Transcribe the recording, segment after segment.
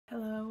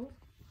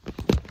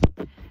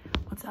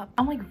what's up.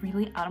 I'm like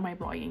really out of my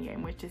vlogging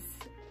game, which is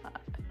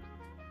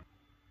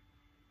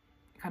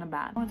kind of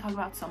bad. I want to talk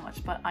about so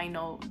much, but I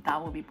know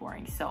that will be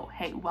boring. So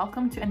hey,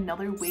 welcome to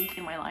another week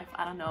in my life.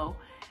 I don't know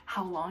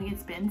how long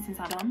it's been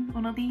since I've done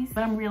one of these,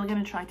 but I'm really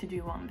gonna try to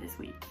do one this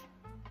week,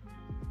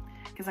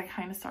 because I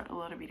kind of start a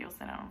lot of videos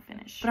that I don't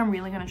finish. But I'm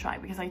really gonna try,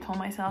 because I told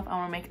myself I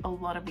want to make a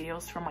lot of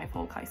videos from my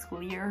folk high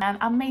school year, and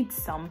I've made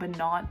some but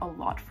not a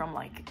lot from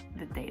like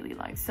the daily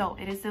life. So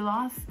it is the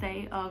last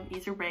day of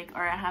Easter break,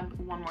 or I have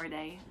one more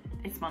day.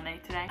 It's Monday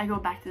today. I go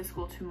back to the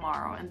school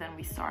tomorrow, and then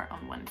we start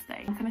on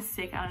Wednesday. I'm kind of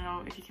sick. I don't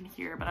know if you can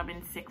hear, but I've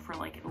been sick for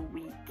like a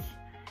week.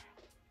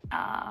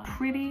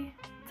 Pretty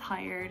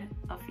tired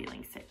of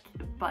feeling sick,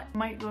 but I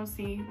might go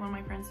see one of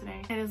my friends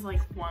today. It is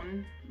like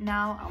 1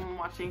 now. I'm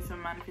watching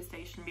some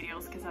manifestation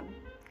videos because I've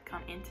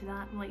gone into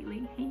that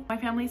lately. My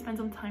family spent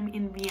some time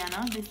in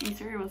Vienna this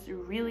Easter. It was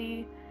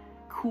really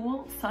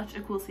cool, such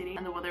a cool city,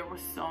 and the weather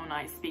was so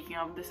nice. Speaking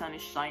of, the sun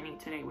is shining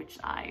today, which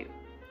I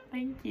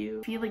thank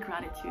you. Feel the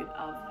gratitude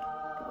of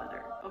the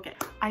weather. Okay,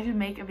 I should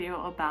make a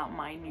video about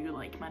my new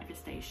like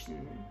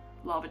manifestation,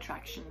 law of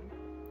attraction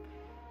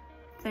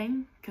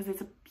thing, because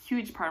it's a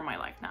huge part of my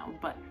life now,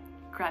 but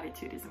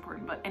gratitude is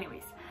important. But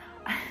anyways,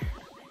 that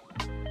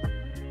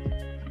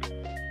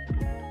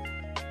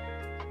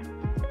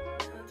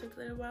took a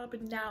little while,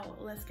 but now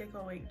let's get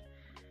going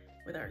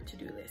with our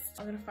to-do list.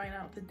 I'm gonna find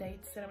out the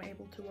dates that I'm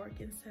able to work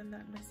and send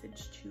that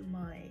message to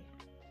my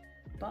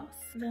boss.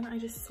 Then I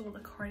just sold a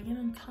cardigan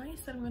and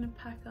ties that I'm gonna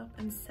pack up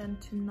and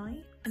send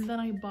tonight. And then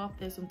I bought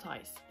this on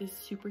ties, this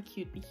super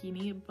cute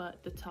bikini,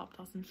 but the top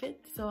doesn't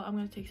fit, so I'm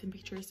gonna take some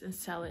pictures and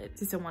sell it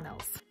to someone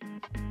else.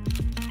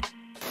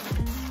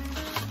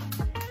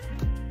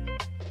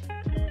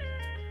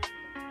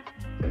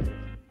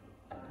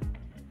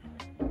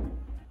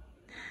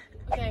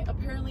 Okay,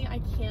 apparently I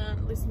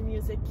can't listen to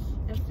music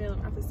and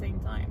film at the same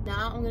time.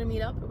 Now I'm gonna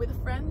meet up with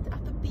a friend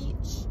at the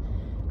beach.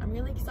 I'm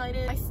really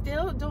excited. I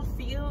still don't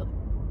feel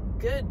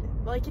good.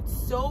 Like, it's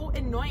so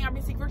annoying. I've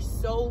been sick for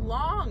so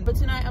long. But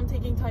tonight I'm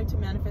taking time to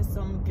manifest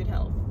some good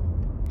health.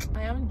 I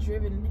haven't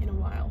driven in a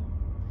while,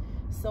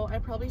 so I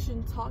probably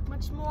shouldn't talk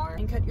much more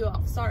and cut you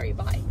off. Sorry,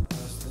 bye.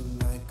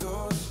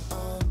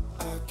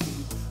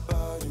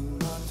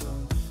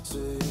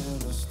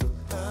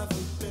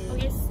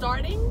 Okay,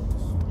 starting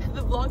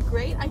the vlog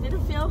great. I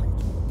didn't film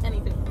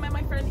anything. I met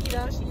my friend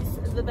Ida.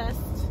 She's the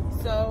best,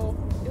 so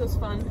it was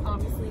fun,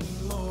 obviously.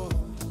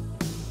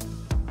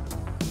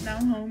 Now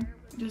I'm home.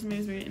 Just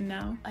moves me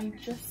now. I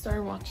just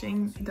started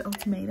watching The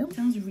Ultimatum. It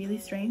sounds really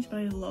strange, but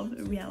I love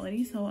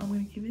reality, so I'm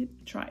gonna give it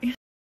a try.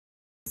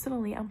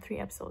 Suddenly, I'm 3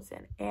 episodes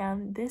in,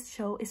 and this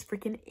show is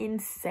freaking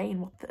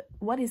insane.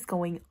 What is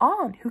going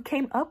on? Who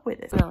came up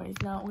with this?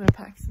 Anyways, now I'm gonna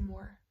pack some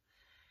more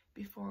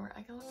before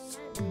I go.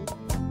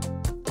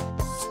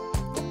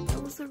 I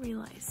also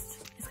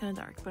realized it's kind of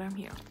dark, but I'm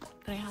here.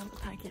 That I have a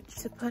package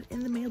to put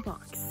in the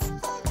mailbox.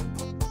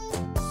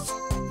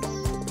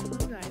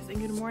 And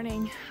good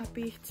morning,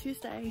 happy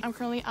Tuesday. I'm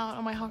currently out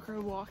on my hot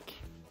girl walk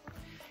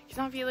because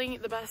I'm feeling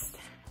the best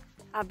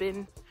I've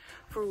been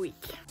for a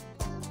week.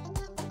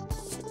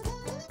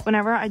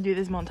 Whenever I do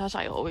this montage,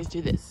 I always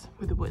do this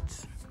with the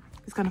woods.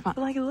 It's kind of fun.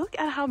 But like, look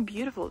at how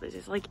beautiful this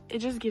is. Like, it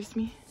just gives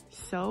me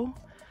so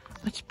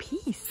much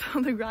peace.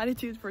 The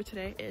gratitude for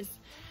today is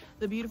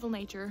the beautiful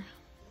nature,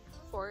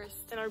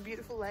 forest, and our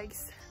beautiful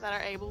legs that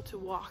are able to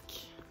walk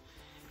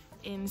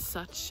in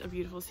such a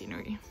beautiful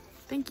scenery.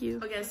 Thank you.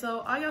 Okay,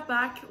 so I got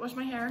back, washed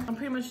my hair. I'm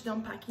pretty much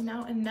done packing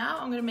now, and now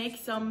I'm gonna make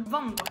some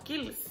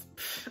vannbakkels.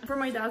 For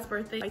my dad's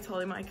birthday, I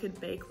told him I could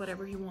bake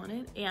whatever he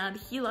wanted, and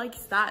he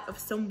likes that of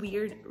some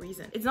weird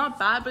reason. It's not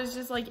bad, but it's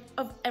just like,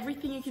 of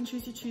everything you can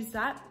choose, you choose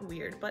that.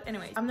 Weird, but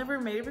anyway, I've never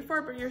made it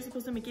before, but you're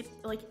supposed to make it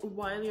like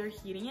while you're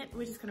heating it,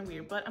 which is kind of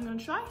weird, but I'm gonna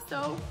try,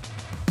 so.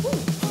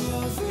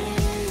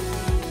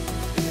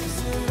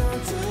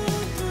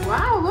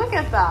 Wow, look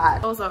at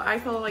that. Also, I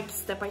follow like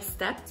step by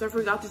step, so I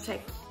forgot to check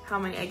how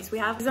many eggs we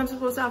have, because I'm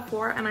supposed to have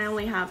 4 and I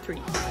only have 3.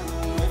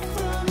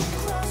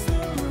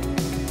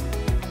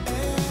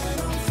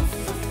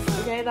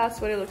 Okay, that's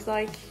what it looks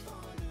like.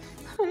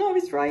 I don't know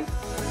if it's right.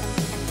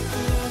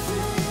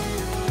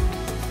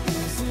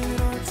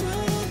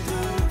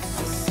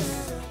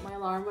 My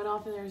alarm went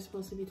off and they're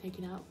supposed to be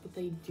taken out, but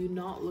they do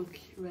not look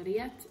ready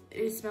yet.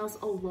 It smells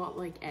a lot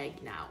like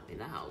egg now in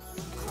the house.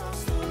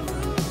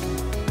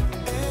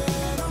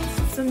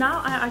 So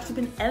now I've actually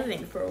been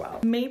editing for a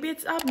while. Maybe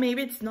it's up,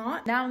 maybe it's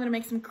not. Now I'm gonna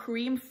make some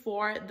cream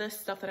for the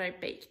stuff that I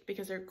baked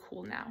because they're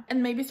cool now.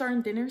 And maybe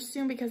starting dinner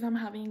soon because I'm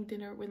having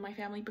dinner with my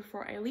family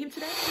before I leave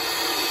today.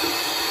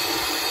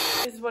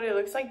 This is what it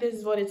looks like. This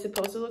is what it's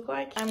supposed to look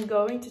like. I'm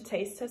going to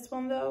taste test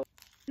one though.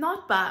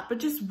 Not bad, but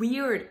just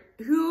weird.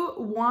 Who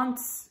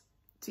wants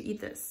to eat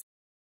this?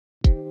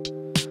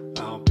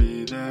 I'll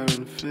be there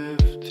in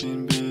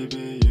 15,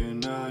 baby, you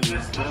know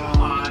you're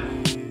starting.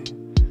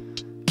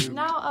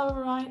 Now I'll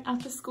arrive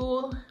at the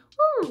school.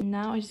 Woo!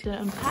 Now I just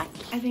gotta unpack.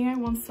 I think I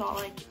once saw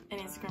like an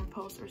Instagram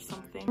post or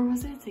something. Or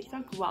was it a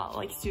TikTok? Wow,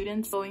 like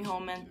students going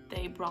home and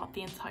they brought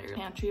the entire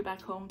pantry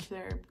back home to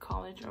their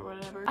college or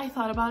whatever. I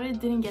thought about it,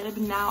 didn't get it,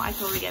 but now I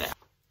totally get it.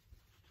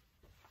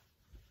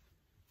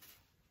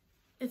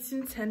 It's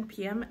soon 10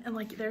 p.m. and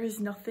like there is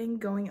nothing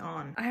going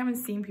on. I haven't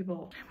seen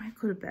people. I might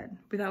go to bed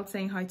without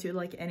saying hi to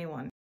like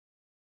anyone.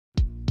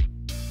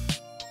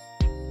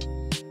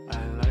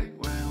 I like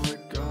where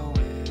we're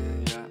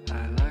going, yeah,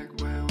 I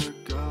like where we're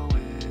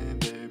going,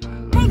 babe, I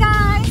like. Hey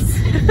guys!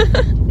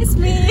 It's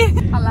me!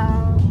 Hello.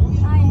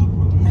 Hi.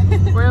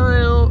 We're on a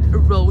little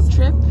road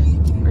trip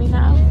right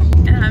now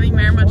and having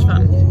very much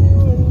fun.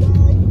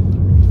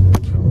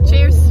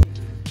 Cheers!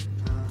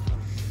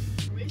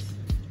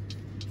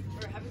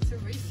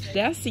 Det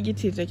er sikkert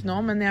tiltrekk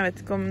nå, men jeg vet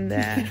ikke om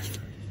det...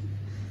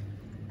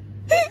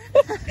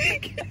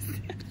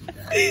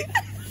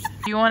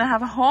 You want to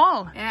have a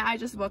haul? I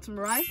just bought some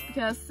rice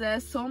because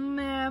some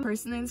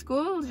person in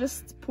school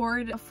just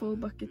poured a full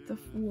bucket of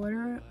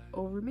water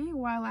over me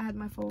while I had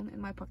my phone in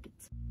my pocket.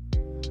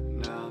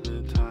 Now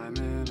the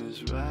timing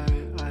is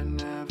right, I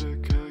never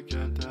could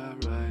get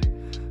that right.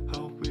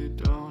 Hope we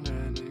don't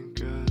end in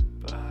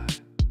goodbye.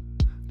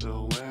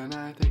 Though when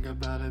I think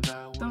about it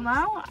that way. So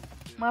now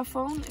my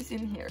phone is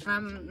in here.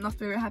 I'm not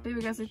very happy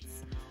because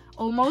it's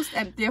almost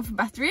empty of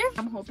battery.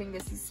 I'm hoping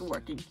this is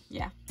working.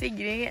 Yeah.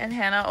 Sigrid and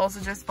Hannah also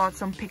just bought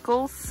some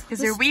pickles because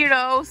they're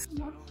weirdos.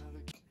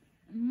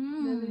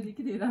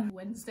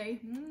 Wednesday.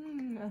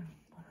 Vil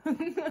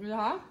du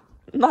ha?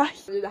 Nei.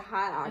 Det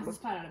her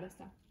godt. Det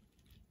beste.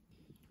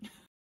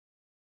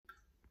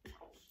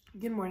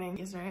 Good morning.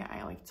 Yesterday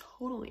I like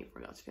totally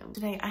forgot to film.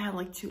 Today I have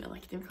like 2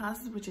 elective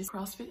classes, which is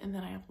CrossFit, and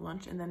then I have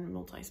lunch, and then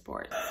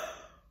multi-sport.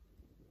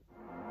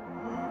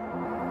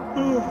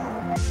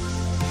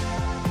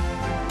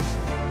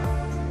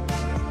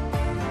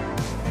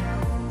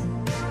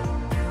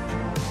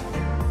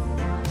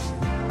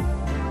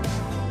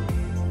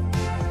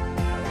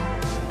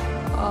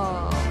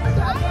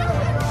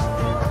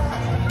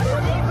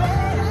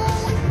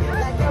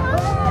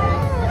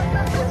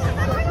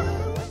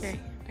 Okay,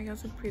 I got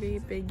some pretty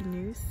big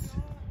news.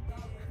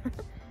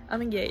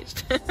 I'm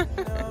engaged.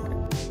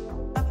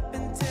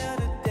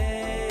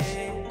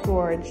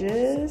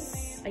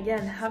 Gorgeous.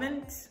 Again,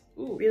 haven't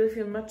really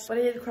feel much. But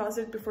I did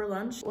CrossFit before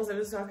lunch. Was at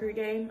a soccer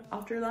game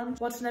after lunch.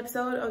 Watched an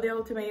episode of The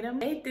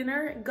Ultimatum. Ate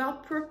dinner.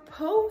 Got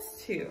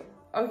proposed to.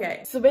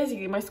 Okay, so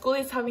basically my school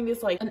is having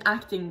this like an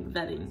acting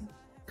vetting.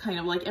 Kind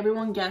of like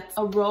everyone gets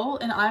a role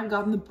and I've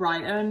gotten the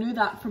bride, and I knew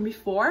that from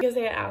before because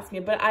they had asked me,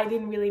 but I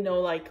didn't really know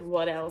like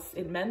what else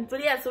it meant.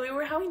 But yeah, so we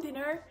were having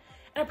dinner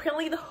and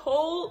apparently the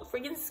whole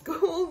freaking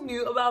school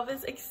knew about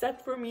this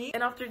except for me.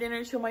 And after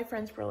dinner, 2 of my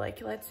friends were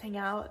like, let's hang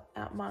out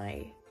at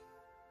my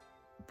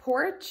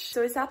porch.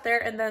 So we sat there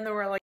and then they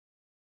were like,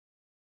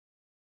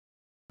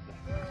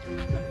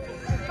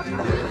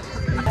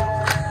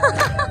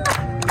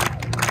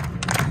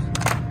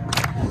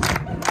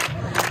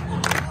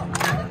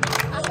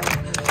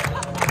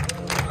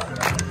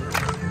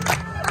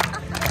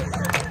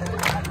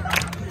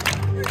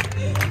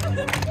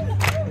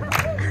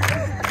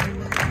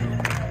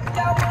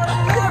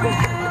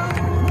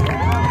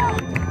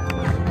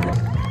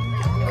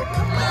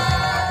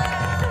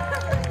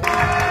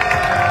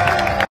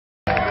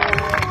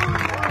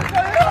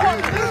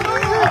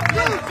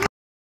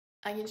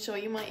 I can show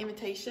you my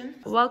invitation.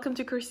 Welcome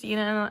to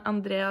Christina and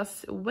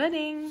Andreas'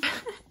 wedding.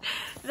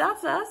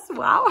 That's us.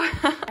 Wow.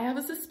 I have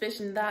a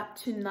suspicion that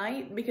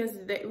tonight, because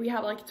we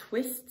have like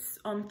twists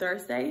on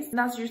Thursdays, and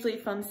that's usually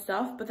fun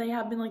stuff, but they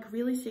have been like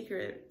really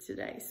secretive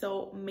today.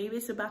 So maybe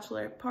it's a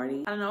bachelorette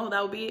party. I don't know.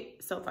 That would be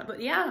so fun.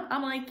 But yeah,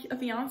 I'm like a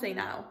fiance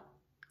now.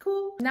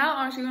 Cool. Now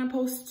I'm actually gonna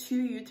post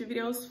 2 YouTube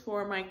videos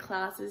for my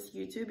classes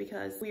YouTube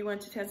because we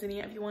went to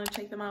Tanzania. If you want to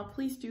check them out,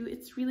 please do.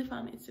 It's really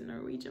fun. It's in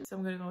Norwegian. So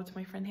I'm gonna go to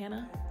my friend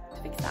Hannah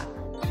to fix that.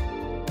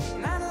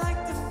 And I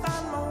like to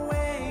find my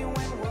way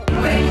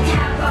when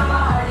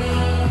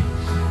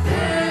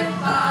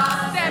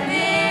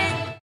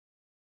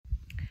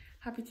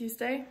Happy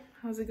Tuesday.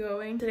 How's it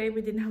going? Today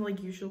we didn't have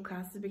like usual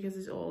classes because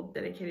it's all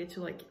dedicated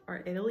to like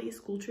our Italy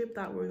school trip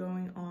that we're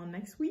going on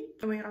next week.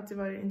 And we got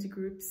divided into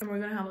groups and we're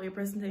gonna have like a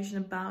presentation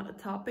about a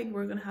topic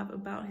we're gonna have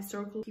about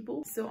historical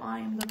people. So I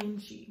am Da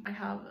Vinci. I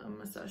have a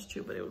massage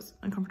too, but it was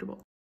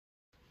uncomfortable.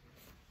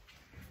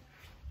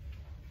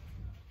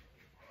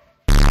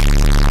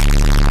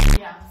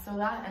 Yeah, so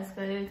that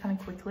escalated kind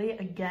of quickly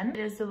again. It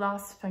is the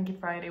last Funky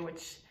Friday,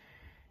 which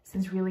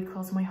seems really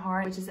close to my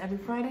heart, which is every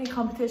Friday.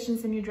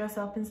 Competitions and you dress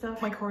up and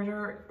stuff. My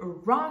corridor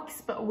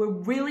rocks, but we're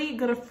really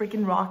gonna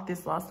freaking rock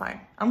this last time.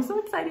 I'm so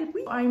excited.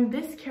 I'm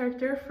this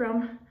character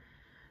from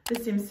The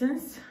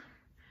Simpsons.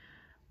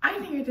 I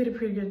think I did a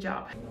pretty good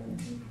job.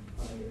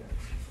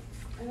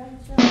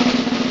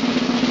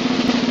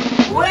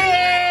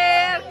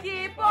 We'll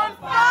keep on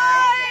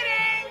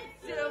fighting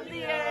till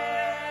the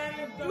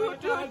end. Do,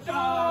 do,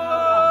 do.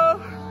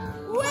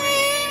 We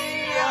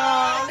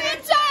are the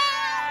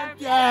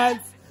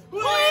champions. We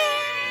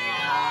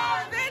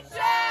are the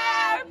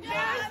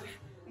champions.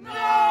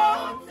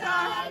 No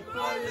time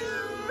for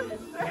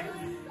losers,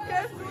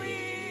 'cause we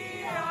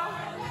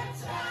are the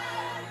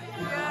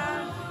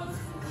champions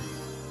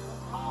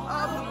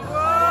of the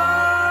world.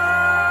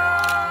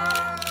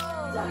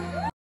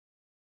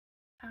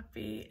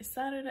 Happy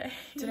Saturday.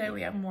 Today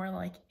we have more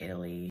like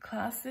Italy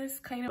classes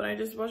kind of. But I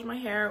just washed my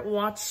hair,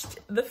 watched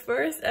the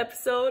first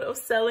episode of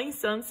Selling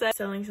Sunset.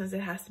 Selling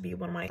Sunset has to be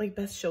one of my like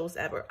best shows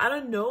ever. I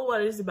don't know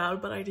what it is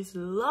about, but I just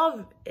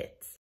love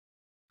it.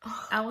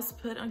 I was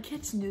put on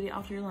kitchen duty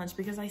after lunch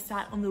because I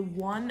sat on the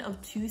one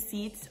of 2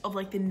 seats of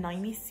like the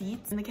 90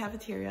 seats in the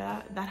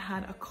cafeteria that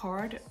had a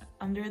card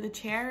under the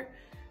chair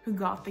who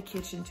got the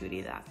kitchen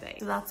duty that day.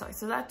 So that sucks.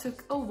 So that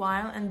took a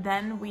while, and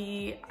then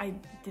I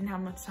didn't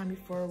have much time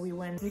before we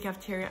went to the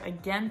cafeteria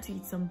again to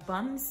eat some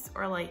buns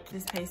or like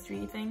this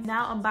pastry thing.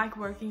 Now I'm back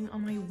working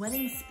on my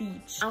wedding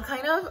speech. I'm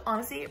kind of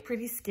honestly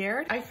pretty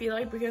scared. I feel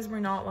like because we're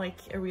not like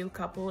a real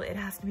couple, it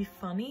has to be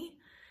funny.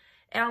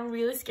 And I'm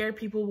really scared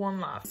people won't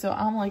laugh. So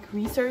I'm like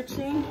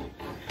researching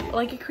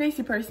like a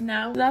crazy person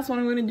now. So that's what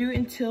I'm gonna do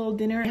until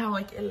dinner. I have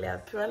like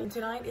elevkväll.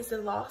 Tonight is the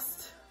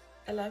last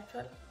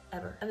elevkväll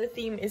ever. And the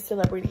theme is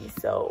celebrity.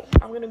 So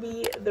I'm gonna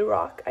be The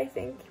Rock, I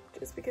think,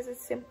 just because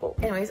it's simple.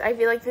 Anyways, I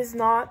feel like this is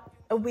not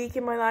a week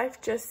in my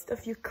life, just a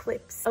few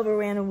clips of a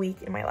random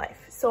week in my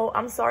life. So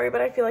I'm sorry,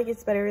 but I feel like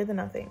it's better than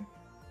nothing.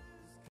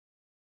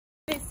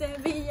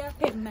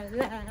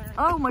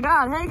 Oh my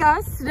god, hey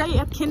guys, today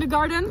at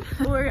kindergarten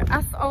we're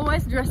as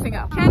always dressing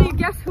up. Can you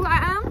guess who I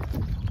am?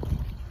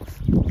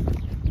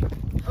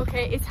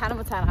 Okay, it's Hannah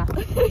Montana.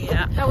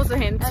 Yeah, that was a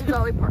hint. And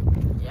Dolly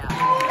Parton. Yeah.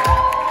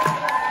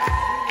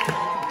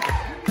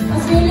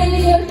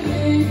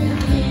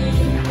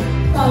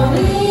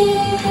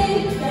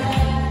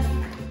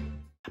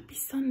 Happy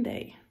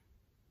Sunday.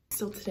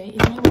 So today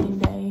is my wedding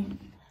day.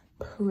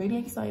 Pretty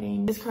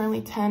exciting. It's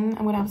currently 10.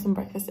 I'm gonna have some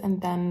breakfast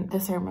and then the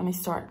ceremony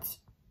starts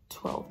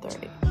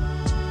 12:30.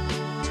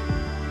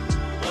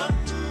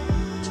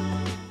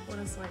 What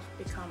has life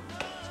become?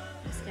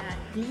 Ska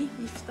vi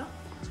gifta?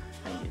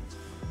 Herregud.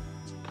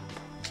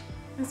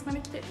 Det som är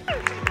viktigt.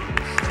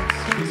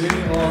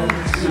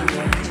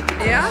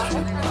 Ja.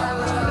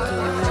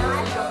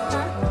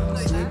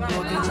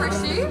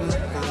 Percy?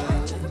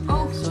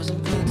 Oh.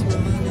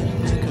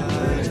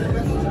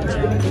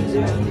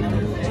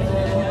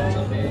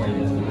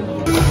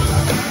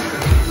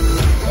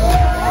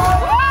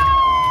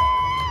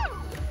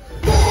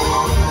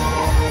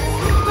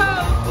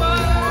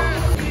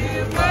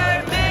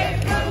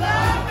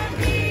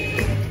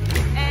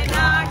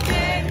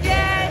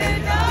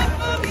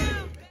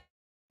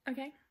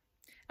 Okay,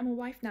 I'm a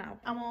wife now.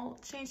 I'm all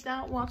changed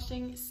out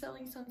watching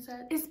Selling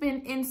Sunset. It's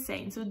been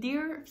insane. So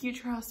dear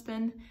future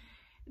husband,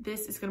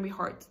 this is gonna be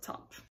hard to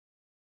top.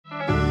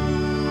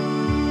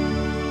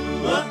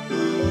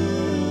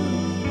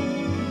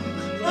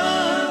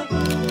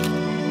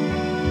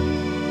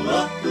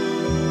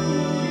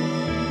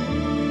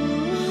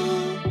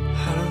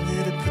 I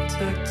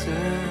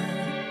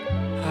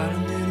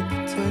don't need a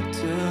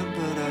protector,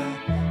 but I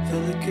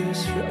feel like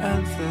it's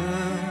forever.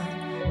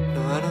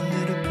 No, I don't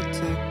need a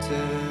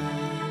protector.